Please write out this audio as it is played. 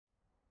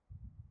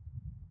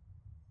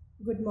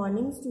Good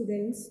morning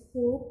students.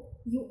 Hope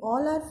you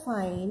all are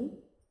fine.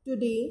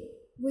 Today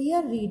we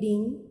are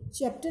reading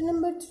chapter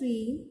number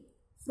 3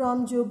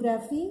 from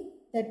geography,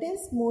 that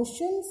is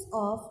motions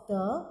of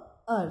the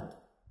earth.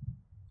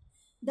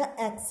 The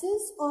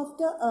axis of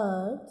the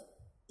earth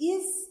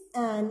is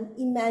an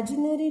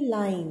imaginary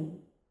line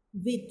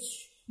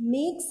which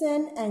makes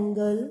an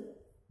angle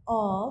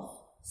of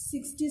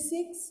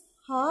 66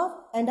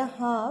 and a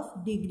half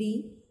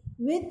degree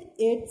with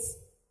its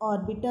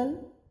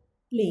orbital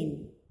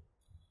plane.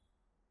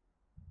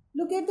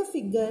 Look at the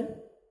figure.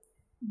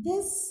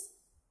 This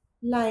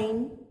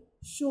line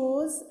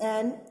shows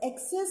an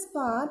excess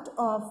part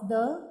of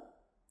the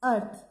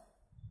earth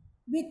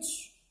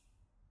which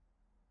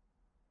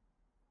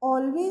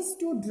always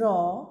to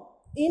draw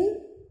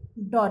in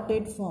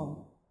dotted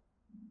form.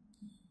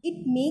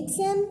 It makes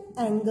an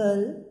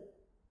angle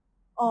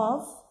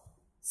of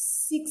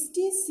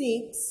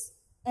 66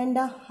 and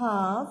a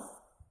half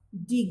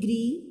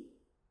degree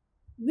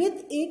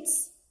with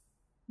its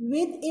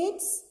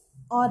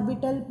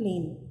orbital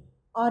plane.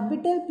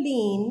 Orbital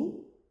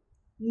plane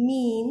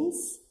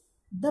means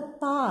the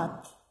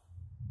path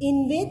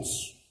in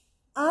which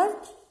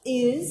earth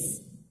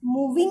is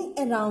moving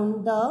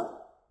around the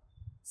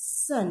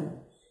sun.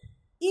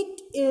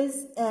 It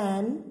is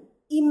an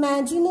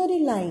imaginary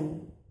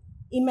line.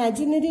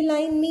 Imaginary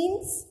line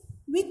means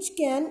which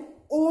can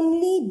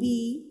only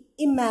be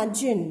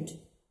imagined,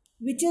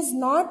 which is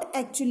not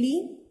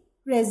actually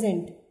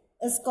present,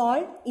 is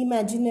called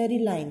imaginary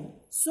line.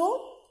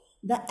 So,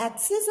 the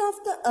axis of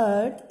the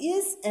earth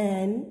is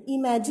an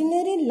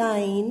imaginary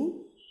line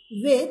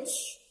which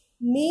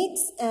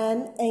makes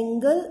an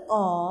angle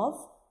of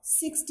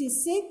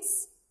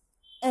 66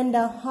 and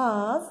a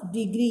half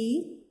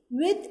degree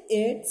with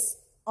its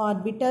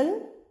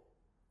orbital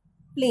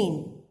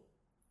plane.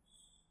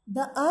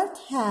 The earth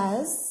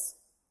has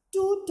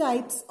two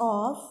types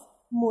of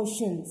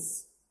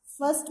motions.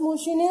 First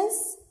motion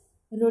is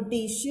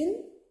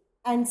rotation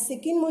and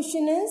second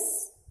motion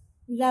is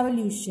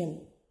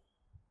revolution.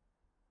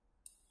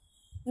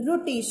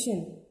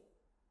 Rotation.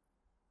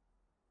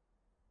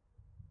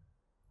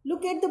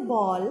 Look at the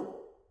ball.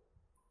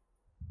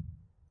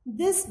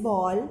 This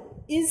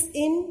ball is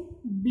in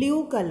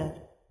blue color.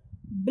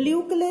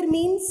 Blue color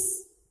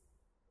means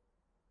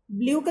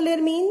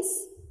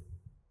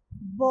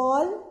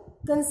ball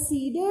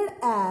considered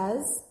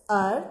as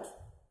earth,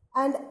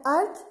 and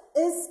earth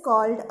is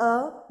called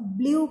a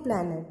blue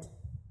planet.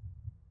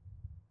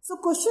 So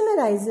question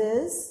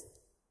arises,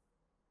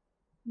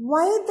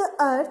 why the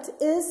earth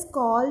is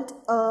called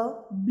a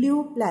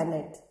blue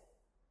planet?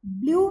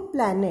 Blue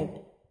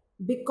planet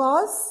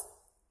because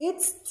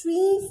its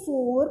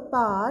 3/4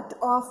 part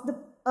of the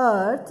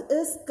earth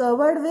is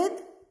covered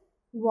with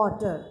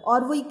water,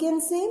 or we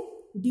can say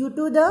due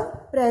to the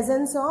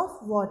presence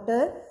of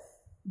water.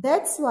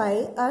 That's why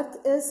earth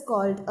is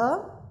called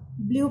a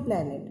blue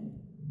planet.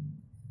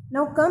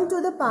 Now come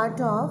to the part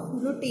of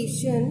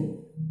rotation.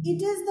 It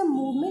is the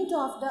movement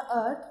of the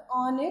earth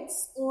on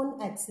its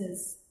own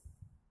axis.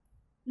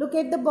 Look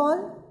at the ball.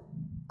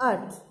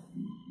 Earth.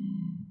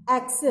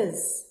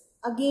 Axis.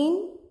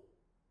 Again,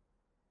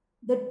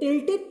 the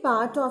tilted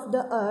part of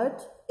the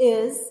earth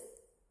is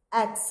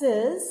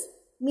axis,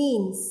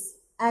 means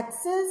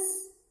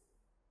axis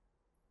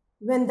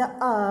when the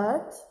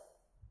earth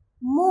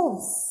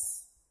moves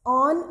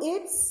on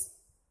its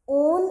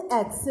own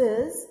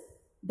axis,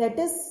 that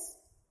is,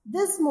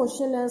 this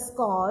motion is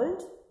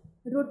called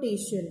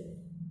rotation.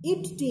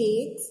 It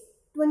takes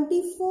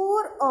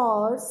 24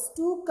 hours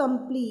to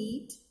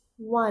complete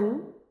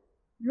one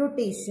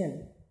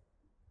rotation.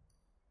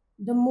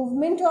 The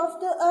movement of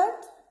the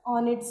earth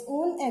on its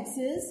own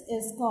axis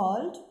is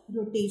called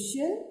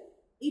rotation.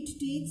 It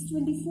takes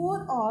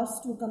 24 hours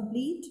to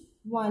complete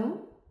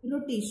one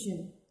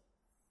rotation.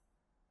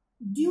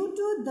 Due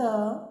to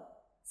the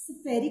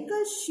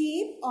spherical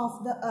shape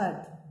of the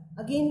earth,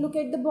 again look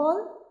at the ball.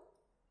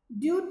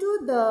 Due to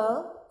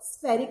the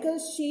spherical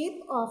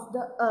shape of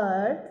the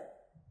earth,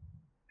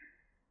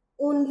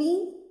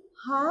 only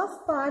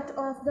half part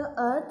of the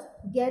earth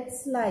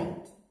gets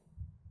light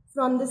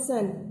from the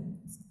sun.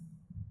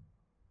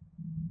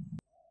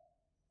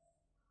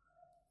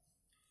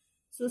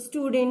 So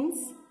students,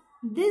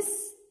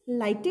 this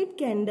lighted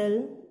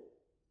candle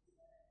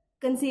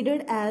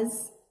considered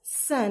as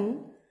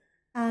sun,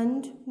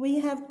 and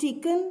we have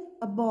taken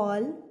a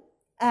ball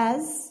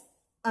as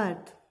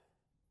earth.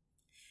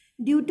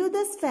 Due to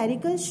the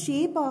spherical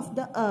shape of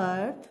the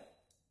earth,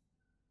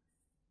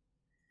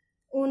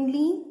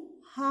 only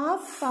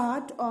half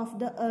part of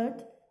the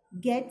earth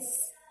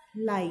gets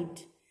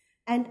light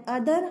and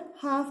other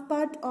half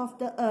part of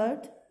the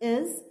earth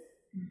is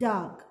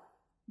dark.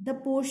 The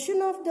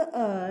portion of the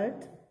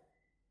earth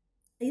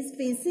is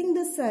facing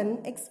the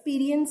sun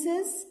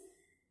experiences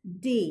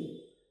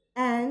day,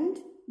 and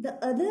the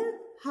other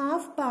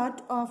half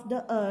part of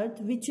the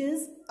earth which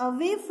is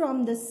away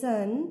from the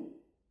sun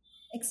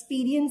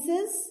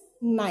experiences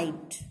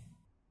night.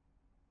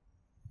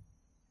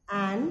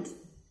 And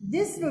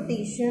this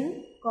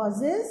rotation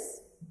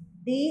causes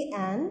day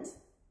and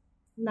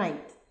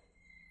night.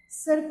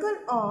 Circle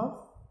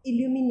of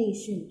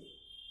illumination.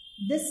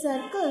 The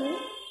circle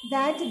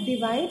that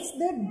divides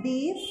the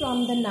day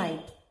from the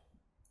night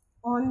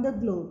on the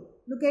globe.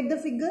 Look at the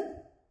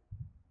figure.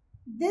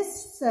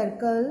 This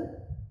circle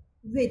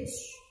which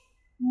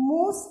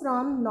moves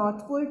from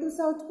North Pole to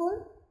South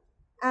Pole,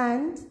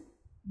 and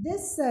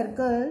this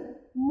circle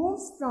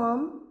moves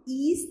from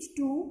east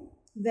to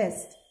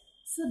west.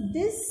 So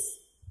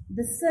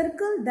the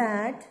circle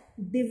that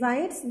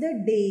divides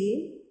the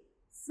day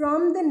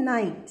from the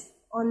night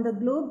on the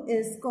globe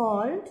is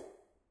called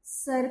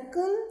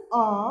circle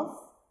of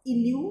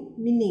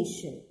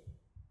illumination.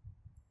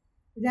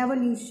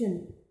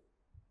 Revolution.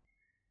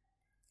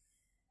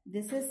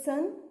 This is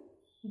sun,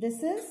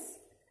 this is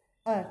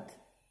earth.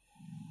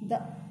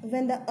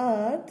 When the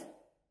earth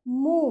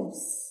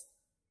moves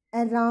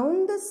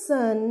around the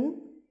sun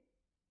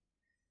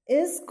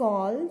is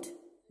called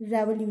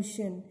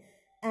revolution,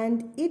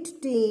 and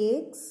it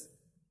takes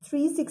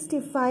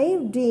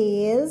 365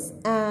 days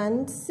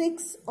and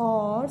 6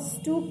 hours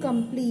to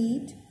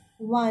complete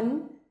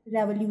one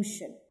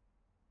revolution.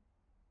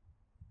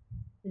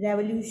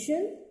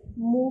 Revolution,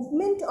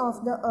 movement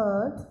of the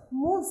earth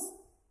moves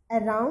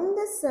around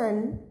the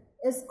sun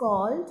is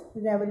called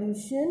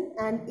revolution,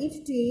 and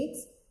it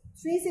takes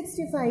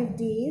 365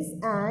 days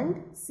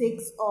and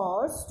 6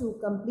 hours to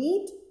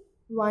complete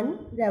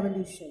one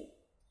revolution.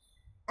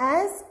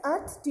 As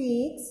earth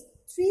takes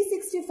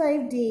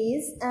 365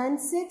 days and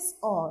 6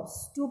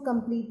 hours to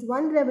complete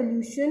one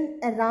revolution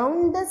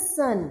around the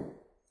sun,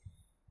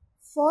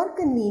 for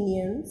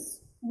convenience,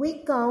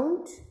 we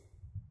count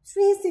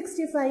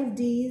 365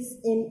 days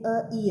in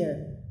a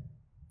year.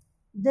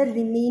 The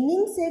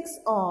remaining 6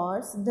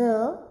 hours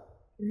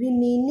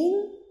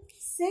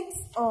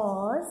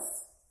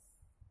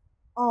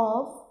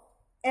of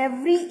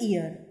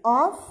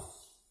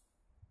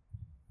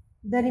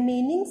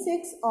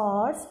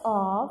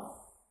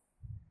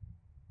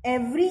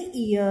every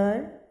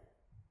year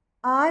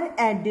are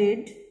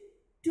added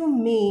to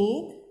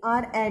make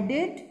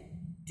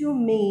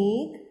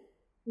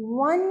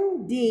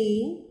one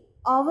day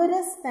over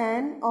a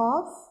span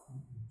of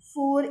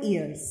 4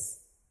 years.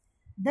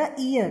 The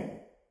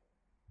year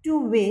to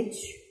which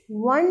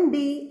one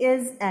day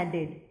is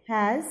added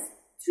has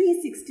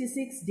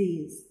 366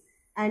 days,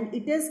 and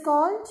it is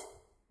called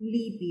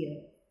leap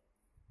year.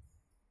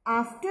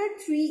 After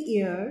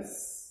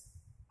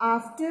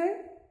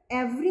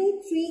every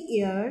 3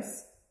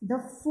 years, the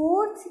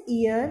 4th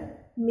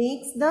year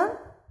makes the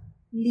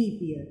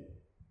leap year.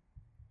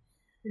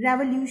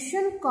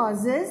 Revolution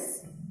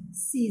causes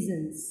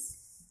seasons.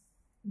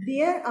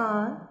 There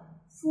are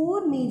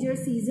 4 major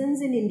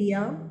seasons in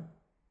India: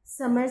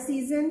 summer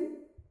season,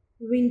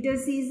 winter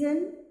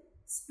season,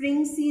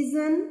 spring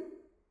season,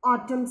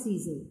 autumn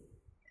season.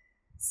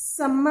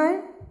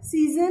 Summer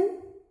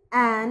season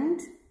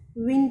and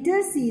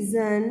winter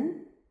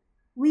season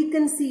we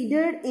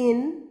consider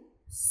in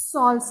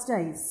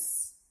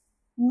solstice.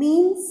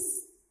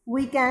 Means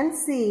we can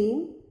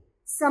say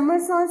summer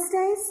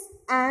solstice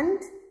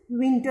and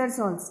winter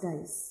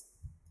solstice.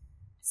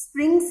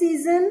 Spring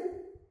season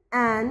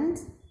and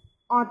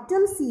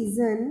autumn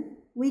season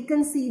we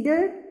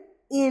consider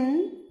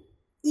in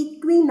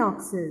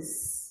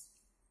equinoxes.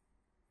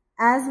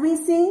 As we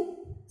say,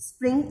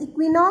 spring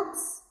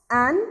equinox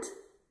and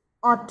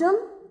autumn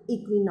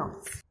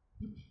equinox.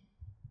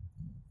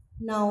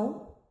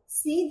 Now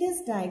see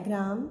this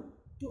diagram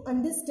to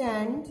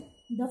understand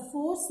the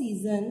 4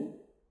 seasons: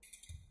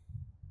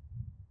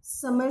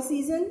 summer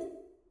season,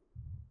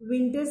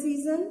 winter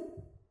season,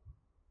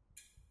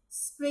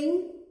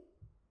 spring,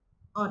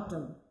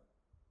 autumn.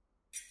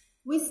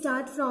 We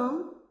start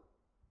from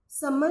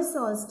summer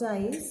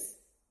solstice.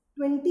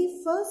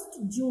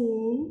 21st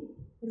June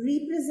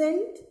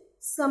represent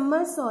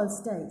summer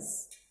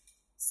solstice.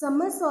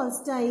 Summer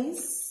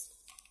solstice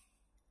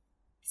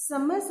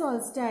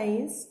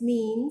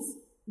means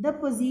the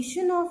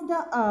position of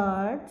the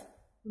earth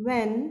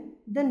when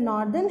the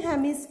northern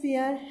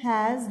hemisphere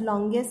has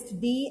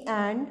longest day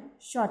and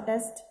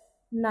shortest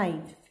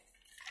night.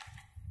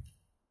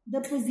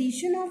 The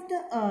position of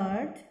the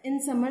earth in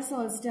summer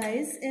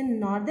solstice in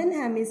northern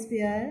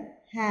hemisphere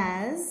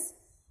has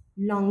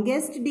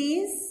longest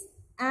days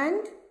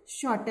and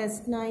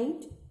shortest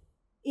night.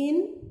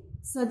 In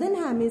southern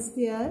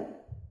hemisphere,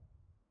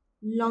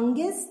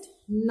 longest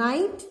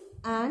night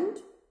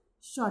and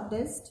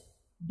shortest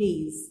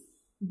days.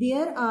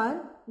 There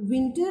are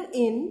winter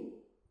in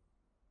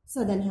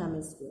southern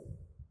hemisphere.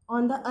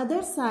 On the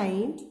other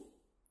side,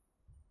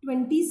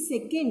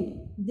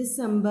 22nd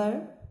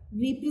December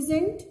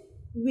represent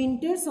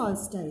winter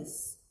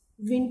solstice.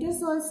 Winter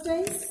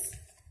solstice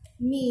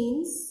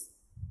means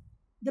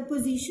the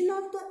position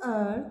of the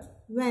earth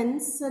when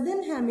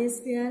southern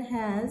hemisphere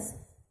has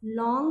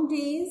long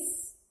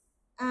days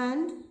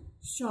and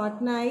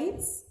short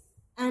nights,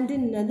 and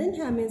in northern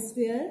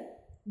hemisphere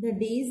the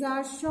days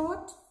are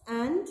short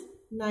and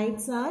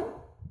nights are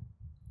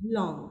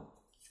long.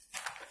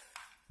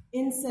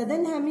 In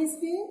southern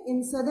hemisphere,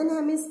 22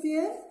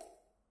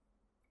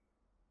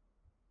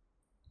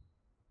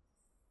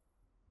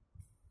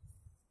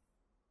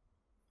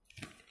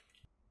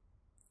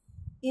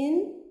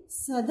 In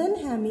southern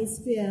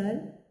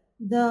hemisphere,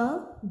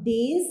 the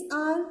days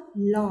are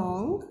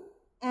long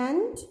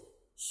and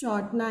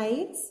short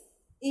nights.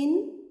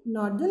 In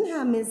northern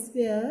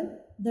hemisphere,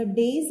 the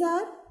days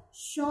are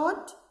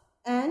short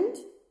and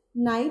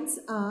nights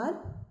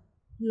are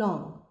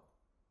long.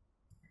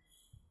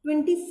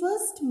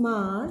 21st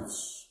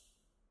March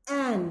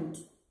and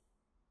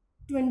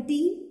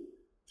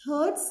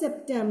 23rd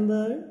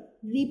September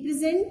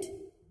represent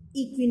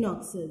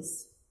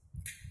equinoxes.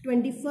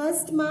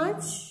 21st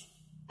March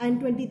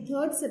and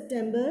 23rd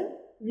September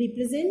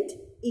represent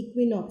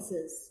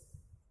equinoxes.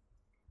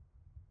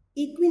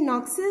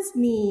 Equinoxes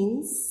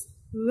means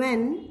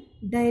when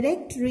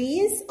direct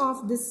rays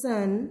of the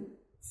sun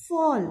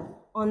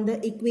fall on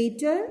the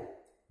equator.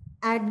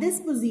 At this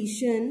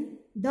position,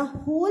 the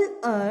whole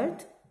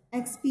earth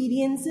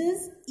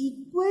experiences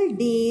equal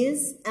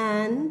days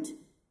and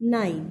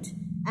night,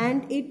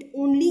 and it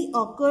only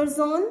occurs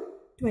on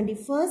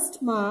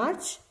 21st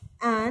March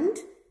and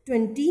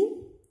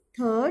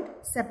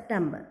 23rd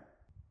September.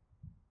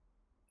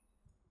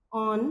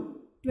 On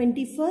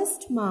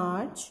 21st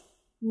March,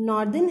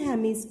 northern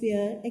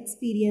hemisphere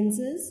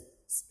experiences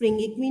spring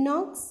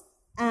equinox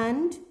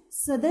and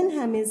southern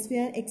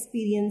hemisphere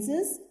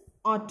experiences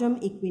autumn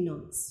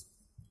equinox.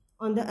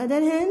 On the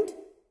other hand,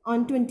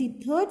 on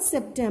 23rd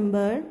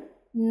September,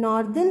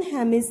 northern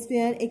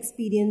hemisphere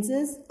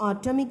experiences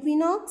autumn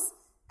equinox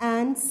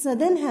and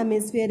southern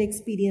hemisphere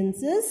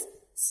experiences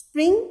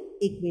spring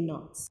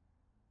equinox.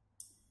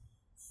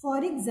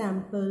 For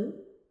example,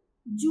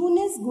 June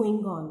is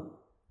going on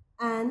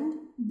and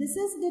this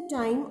is the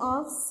time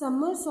of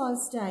summer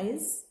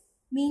solstice,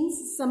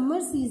 means summer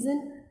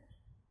season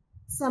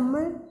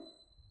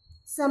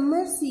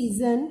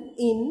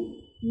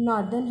in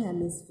northern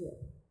hemisphere.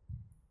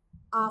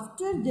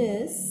 After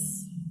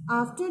this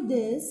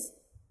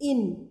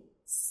in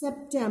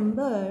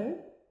September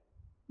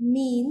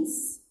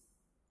means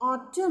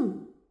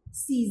autumn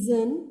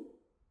season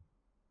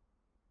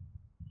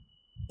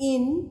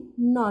in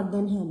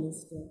northern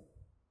hemisphere.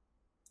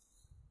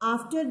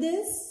 After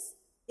this,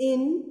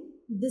 in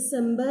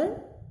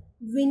December,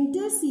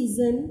 winter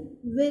season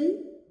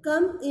will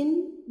come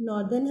in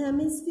northern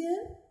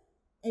hemisphere,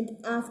 and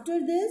after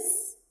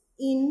this,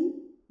 in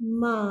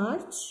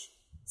March,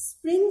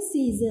 spring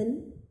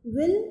season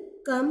will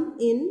come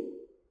in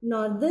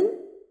northern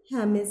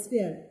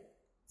hemisphere.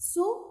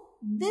 So,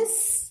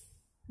 this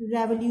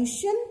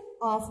revolution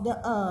of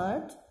the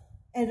earth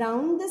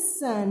around the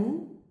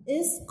sun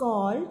is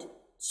called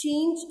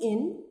change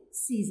in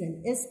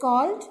season. Is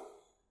called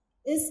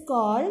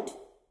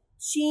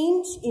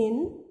change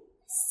in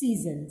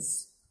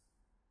seasons.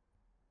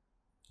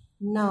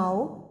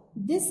 Now,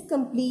 this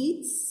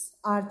completes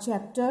our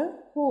chapter.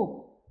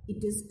 Hope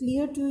it is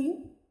clear to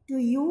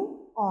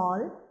you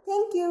all.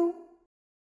 Thank you.